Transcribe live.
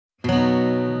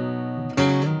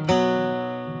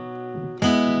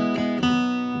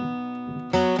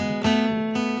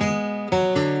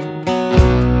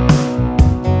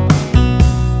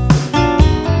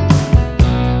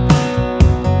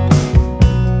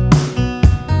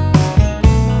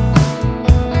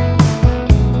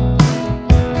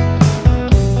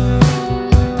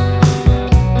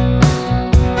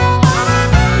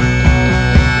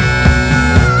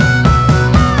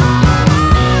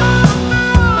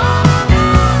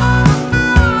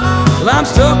I'm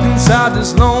stuck inside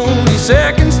this lonely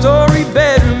second-story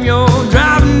bedroom. You're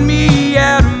driving me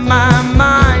out of my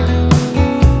mind.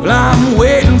 Well, I'm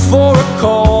waiting for a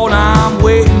call, and I'm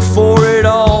waiting for it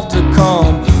all to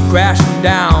come crashing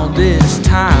down this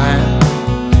time.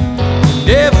 And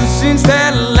ever since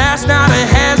that last night, it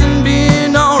hasn't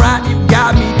been alright. You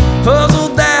got me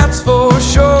puzzled, that's for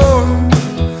sure.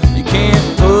 You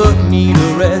can't put me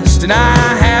to rest, and I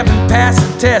haven't passed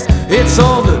the test. It's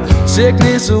all the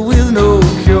sickness with no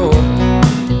cure.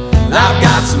 I've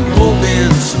got some hope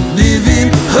and some living,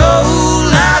 a whole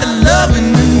lot of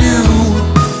loving to do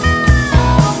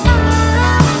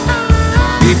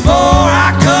before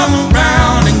I come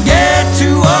around and get to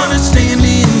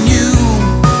understanding you.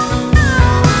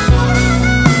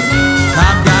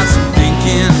 I've got some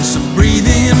thinking, some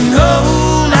breathing, a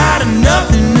whole lot of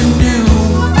nothing to do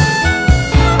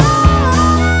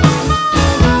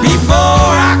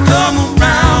before I come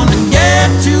around and get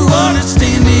to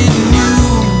understanding you.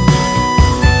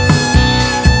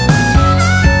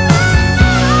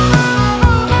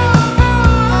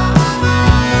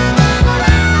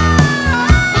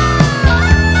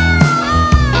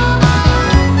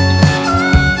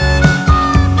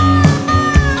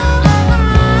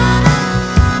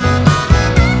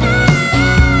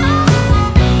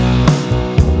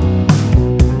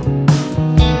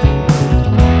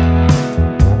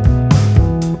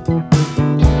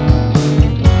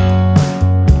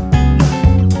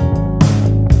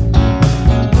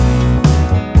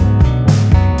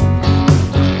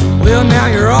 Well, now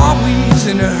you're always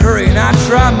in a hurry, and I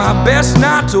try my best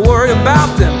not to worry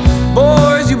about them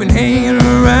boys you've been hanging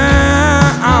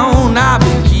around. I've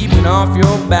been keeping off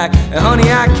your back, and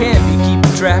honey, I can't be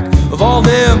keeping track of all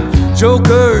them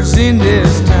jokers in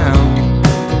this town.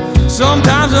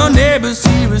 Sometimes our neighbors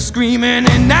hear us screaming,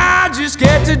 and I just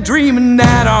get to dreaming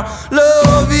that our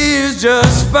love is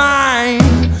just fine.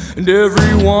 And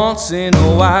every once in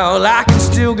a while I can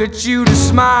still get you to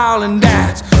smile, and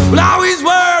that's always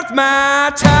worth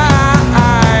my time.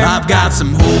 I've got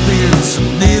some hope and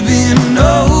some living,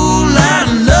 a whole lot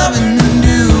of